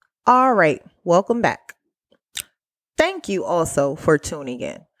All right, welcome back. Thank you also for tuning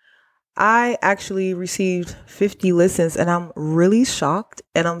in. I actually received 50 listens and I'm really shocked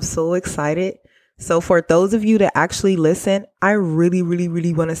and I'm so excited. So for those of you that actually listen, I really, really,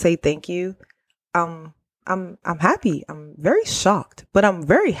 really want to say thank you. I'm happy. I'm very shocked, but I'm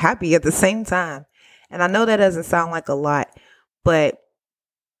very happy at the same time. And I know that doesn't sound like a lot, but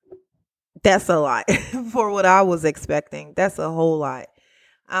that's a lot for what I was expecting. That's a whole lot.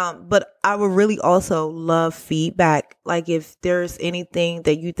 But I would really also love feedback. Like if there's anything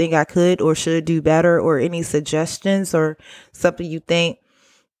that you think I could or should do better or any suggestions or something you think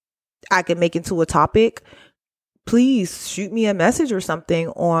I could make into a topic, please shoot me a message or something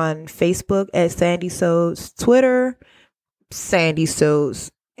on Facebook at Sandysodes, Twitter,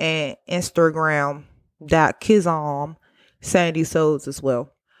 Sandysodes, and Instagram.kizom, Sandysodes as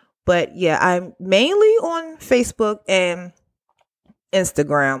well. But yeah, I'm mainly on Facebook and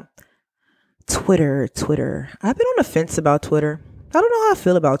Instagram. Twitter. I've been on the fence about Twitter. I don't know how I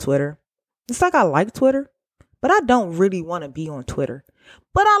feel about Twitter. It's like I like Twitter, but I don't really want to be on Twitter.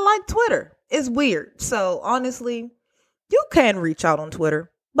 But I like Twitter. It's weird. So honestly, you can reach out on Twitter,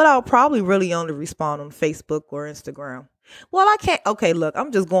 but I'll probably really only respond on Facebook or Instagram. Well, I can't. Okay, look,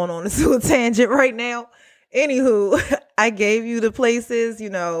 I'm just going on into a tangent right now. Anywho, I gave you the places,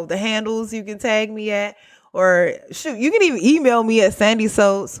 the handles you can tag me at. Or shoot, you can even email me at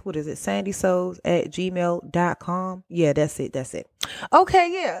Sandysodes. What is it? Sandysodes@gmail.com. Yeah, that's it.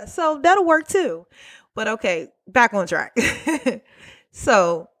 Okay, yeah. So that'll work too. But okay, back on track.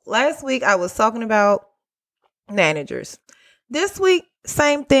 So last week I was talking about managers. This week,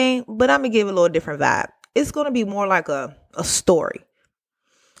 same thing, but I'm going to give it a little different vibe. It's going to be more like a story.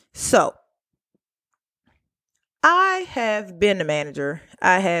 So I have been a manager.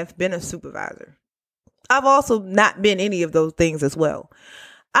 I have been a supervisor. I've also not been any of those things as well.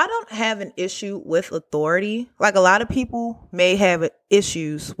 I don't have an issue with authority. Like a lot of people may have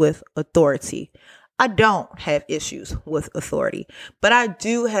issues with authority. I don't have issues with authority, but I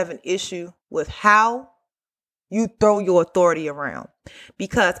do have an issue with how you throw your authority around.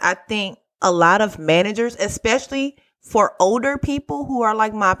 Because I think a lot of managers, especially for older people who are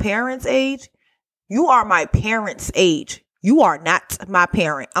like my parents' age, you are my parents' age. You are not my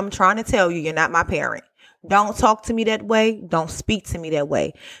parent. I'm trying to tell you, you're not my parent. Don't talk to me that way. Don't speak to me that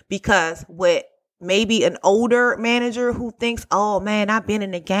way. Because with maybe an older manager who thinks, oh man, I've been in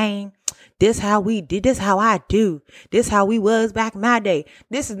the game. This how we did. This how I do. This how we was back in my day.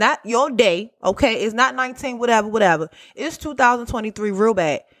 This is not your day. Okay. It's not 19, whatever. It's 2023 real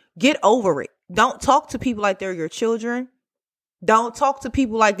bad. Get over it. Don't talk to people like they're your children. Don't talk to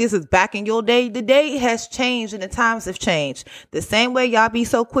people like this is back in your day. The day has changed and the times have changed. The same way y'all be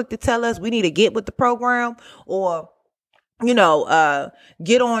so quick to tell us we need to get with the program or,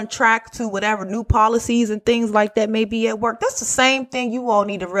 get on track to whatever new policies and things like that may be at work. That's the same thing you all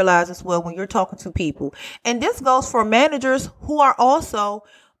need to realize as well when you're talking to people. And this goes for managers who are also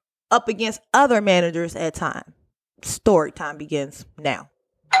up against other managers at time. Story time begins now.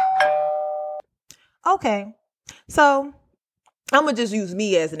 Okay, so I'm going to just use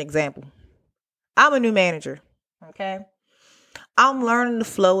me as an example. I'm a new manager, okay? I'm learning the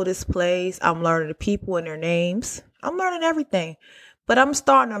flow of this place. I'm learning the people and their names. I'm learning everything. But I'm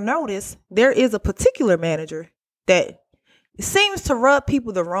starting to notice there is a particular manager that seems to rub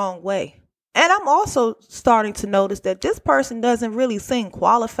people the wrong way. And I'm also starting to notice that this person doesn't really seem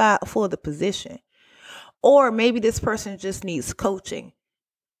qualified for the position. Or maybe this person just needs coaching.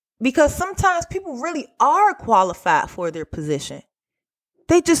 Because sometimes people really are qualified for their position.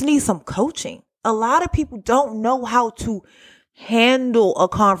 They just need some coaching. A lot of people don't know how to handle a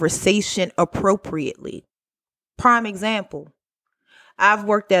conversation appropriately. Prime example, I've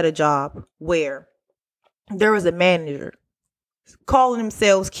worked at a job where there was a manager calling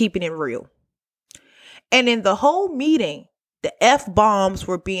themselves keeping it real. And in the whole meeting, the F-bombs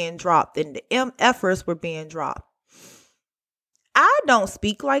were being dropped and the MFers were being dropped. I don't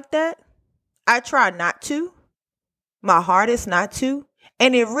speak like that. I try not to. My heart is not to.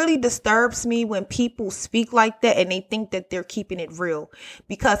 And it really disturbs me when people speak like that and they think that they're keeping it real.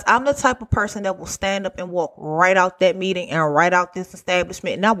 Because I'm the type of person that will stand up and walk right out that meeting and right out this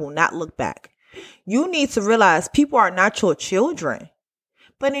establishment, and I will not look back. You need to realize people are not your children.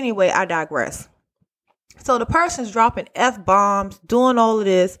 But anyway, I digress. So the person's dropping F-bombs, doing all of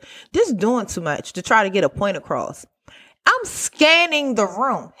this, just doing too much to try to get a point across. I'm scanning the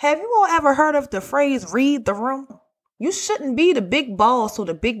room. Have you all ever heard of the phrase read the room? You shouldn't be the big boss or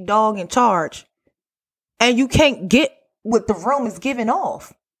the big dog in charge. And you can't get what the room is giving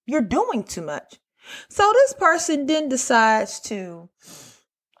off. You're doing too much. So this person then decides to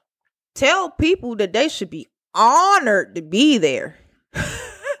Tell people that they should be honored to be there.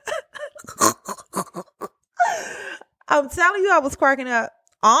 I'm telling you, I was cracking up.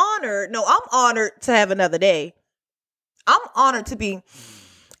 Honored. No, I'm honored to have another day. I'm honored to be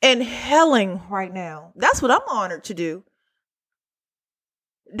inhaling right now. That's what I'm honored to do.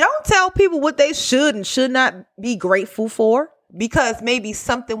 Don't tell people what they should and should not be grateful for because maybe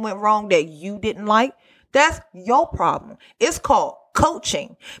something went wrong that you didn't like. That's your problem. It's called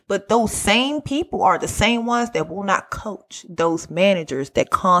coaching. But those same people are the same ones that will not coach those managers that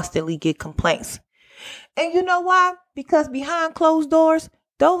constantly get complaints. And you know why? Because behind closed doors,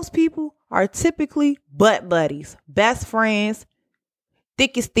 those people are typically butt buddies, best friends,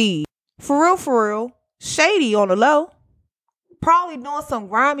 thick as thieves. For real, shady on the low. Probably doing some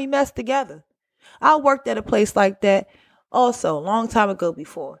grimy mess together. I worked at a place like that also a long time ago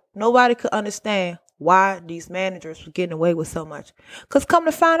before. Nobody could understand why these managers were getting away with so much. Because come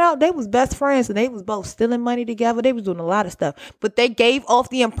to find out, they was best friends and they was both stealing money together. They was doing a lot of stuff. But they gave off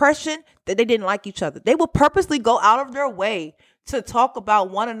the impression that they didn't like each other. They would purposely go out of their way to talk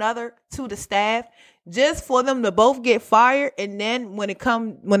about one another to the staff just for them to both get fired. And then when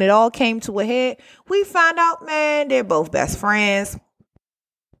it all came to a head, we found out, man, they're both best friends.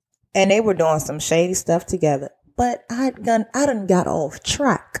 And they were doing some shady stuff together. But I done got off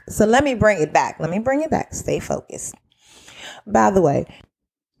track. So let me bring it back. Stay focused. By the way,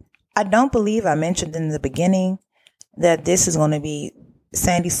 I don't believe I mentioned in the beginning that this is going to be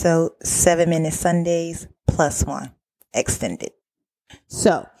Sandysodes 7-minute Sundays +1 extended.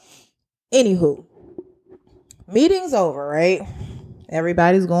 So, anywho, meeting's over, right?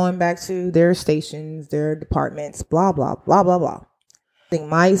 Everybody's going back to their stations, their departments, blah, blah, blah, blah, blah. Using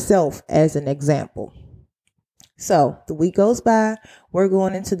myself as an example. So the week goes by. We're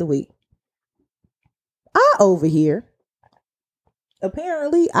going into the week. I over here,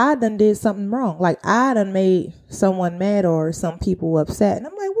 apparently I done did something wrong. Like I done made someone mad or some people upset. And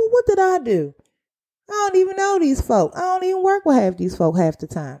I'm like, well, what did I do? I don't even know these folk. I don't even work with half these folk half the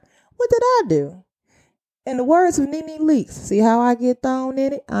time. What did I do? In the words of Nene Leakes, see how I get thrown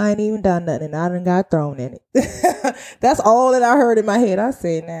in it? I ain't even done nothing. I done got thrown in it. That's all that I heard in my head. I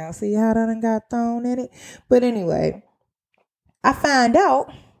said, now, see how I done got thrown in it? But anyway, I find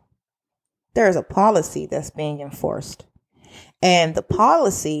out there's a policy that's being enforced. And the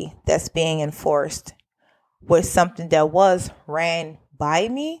policy that's being enforced was something that was ran by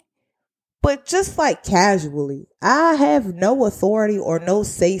me, but just like casually. I have no authority or no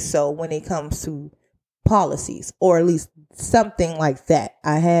say-so when it comes to policies, or at least something like that.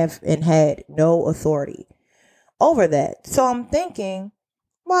 I have and had no authority over that. So I'm thinking,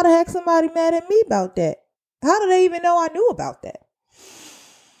 why the heck somebody mad at me about that? How do they even know I knew about that?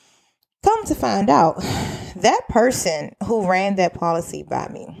 Come to find out, that person who ran that policy by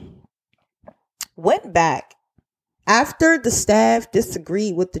me went back after the staff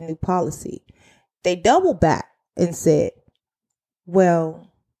disagreed with the new policy. They doubled back and said, well,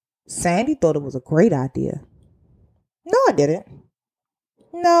 Sandy thought it was a great idea. No, I didn't.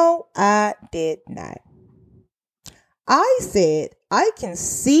 No, I did not. I said, I can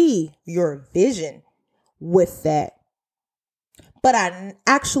see your vision with that. But I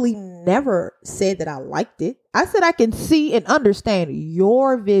actually never said that I liked it. I said I can see and understand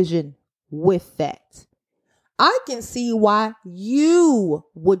your vision with that. I can see why you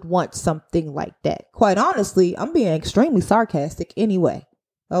would want something like that. Quite honestly, I'm being extremely sarcastic anyway.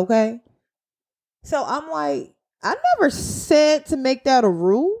 Okay? So I'm like, I never said to make that a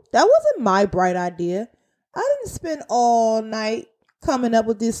rule. That wasn't my bright idea. I didn't spend all night coming up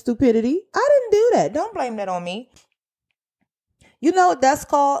with this stupidity. I didn't do that. Don't blame that on me. You know what that's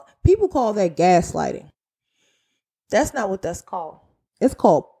called? People call that gaslighting. That's not what that's called. It's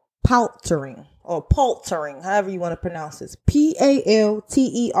called paltering or paltering, however you want to pronounce this. Paltering.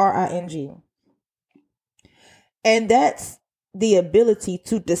 And that's the ability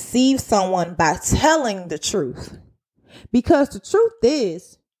to deceive someone by telling the truth. Because the truth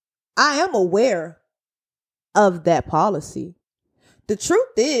is, I am aware of that policy. The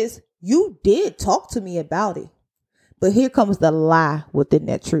truth is, you did talk to me about it. But here comes the lie within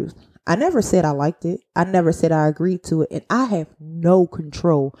that truth. I never said I liked it. I never said I agreed to it. And I have no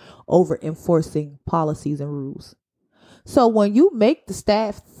control over enforcing policies and rules. So when you make the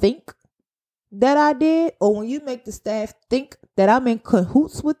staff think that I did, or when you make the staff think that I'm in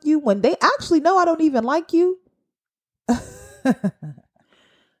cahoots with you, when they actually know I don't even like you,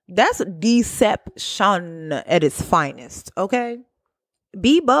 that's deception at its finest, okay?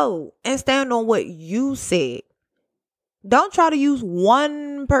 Be bold and stand on what you said. Don't try to use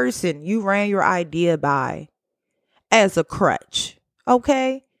one person you ran your idea by as a crutch,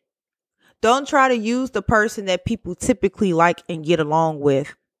 okay? Don't try to use the person that people typically like and get along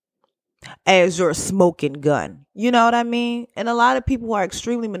with as your smoking gun. You know what I mean? And a lot of people who are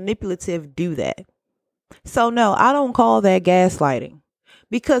extremely manipulative do that. So no, I don't call that gaslighting,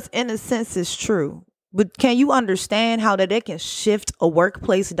 because in a sense it's true. But can you understand how that it can shift a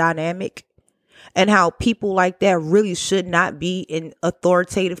workplace dynamic, and how people like that really should not be in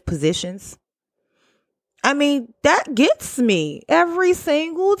authoritative positions? I mean, that gets me every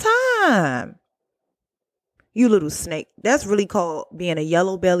single time. You little snake. That's really called being a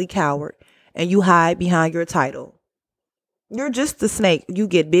yellow belly coward, and you hide behind your title. You're just a snake. You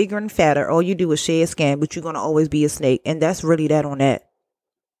get bigger and fatter. All you do is shed skin, but you're going to always be a snake. And that's really that on that.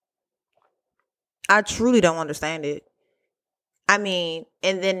 I truly don't understand it. I mean,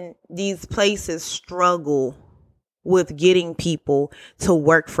 and then these places struggle with getting people to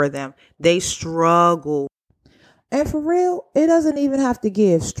work for them. They struggle. And for real, it doesn't even have to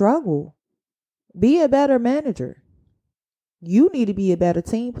give struggle. Be a better manager. You need to be a better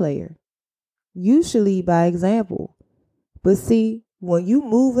team player. You should lead by example. But see, when you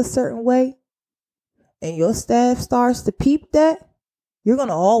move a certain way and your staff starts to peep that, you're going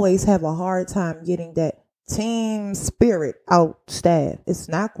to always have a hard time getting that team spirit out staff. It's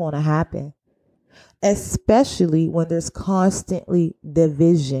not going to happen, especially when there's constantly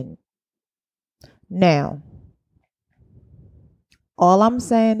division. Now, all I'm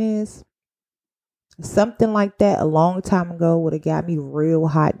saying is something like that a long time ago would have got me real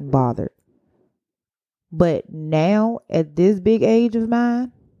hot and bothered. But now, at this big age of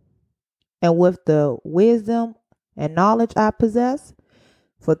mine, and with the wisdom and knowledge I possess,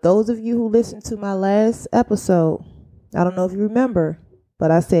 for those of you who listened to my last episode, I don't know if you remember,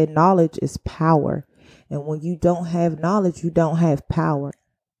 but I said knowledge is power. And when you don't have knowledge, you don't have power.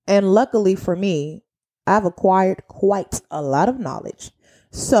 And luckily for me, I've acquired quite a lot of knowledge.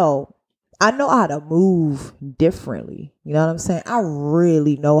 So I know how to move differently. You know what I'm saying? I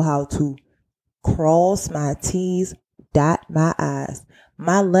really know how to cross my T's, dot my I's.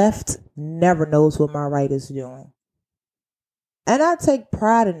 My left never knows what my right is doing. And I take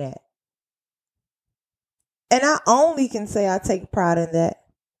pride in that. And I only can say I take pride in that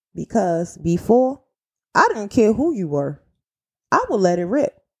because before, I didn't care who you were. I would let it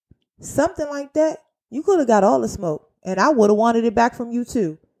rip. Something like that, you could have got all the smoke. And I would have wanted it back from you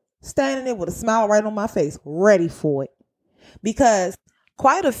too. Standing there with a smile right on my face, ready for it. Because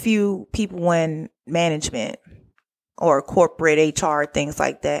quite a few people in management or corporate HR, things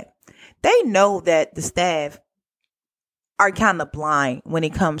like that, they know that the staff are kind of blind when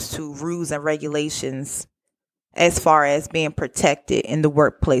it comes to rules and regulations as far as being protected in the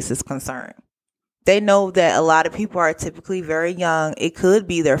workplace is concerned. They know that a lot of people are typically very young. It could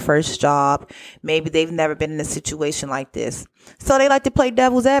be their first job. Maybe they've never been in a situation like this. So they like to play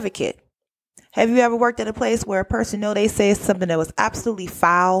devil's advocate. Have you ever worked at a place where a person know they said something that was absolutely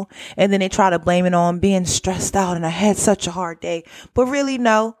foul and then they try to blame it on being stressed out and I had such a hard day? But really,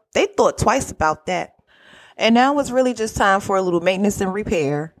 no, they thought twice about that. And now it's really just time for a little maintenance and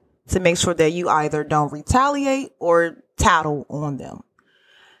repair to make sure that you either don't retaliate or tattle on them.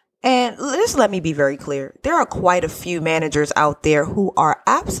 And just let me be very clear. There are quite a few managers out there who are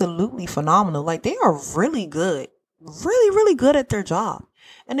absolutely phenomenal. Like they are really good, really good at their job.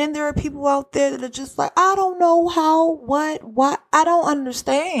 And then there are people out there that are just like, I don't know how, why, I don't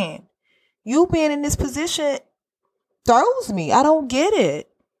understand. You being in this position throws me. I don't get it.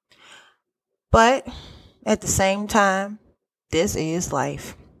 But at the same time, this is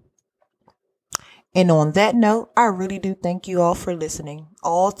life. And on that note, I really do thank you all for listening.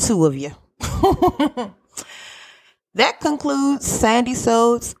 All two of you. That concludes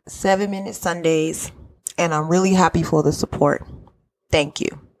Sandysodes 7-Minute Sundays. And I'm really happy for the support. Thank you.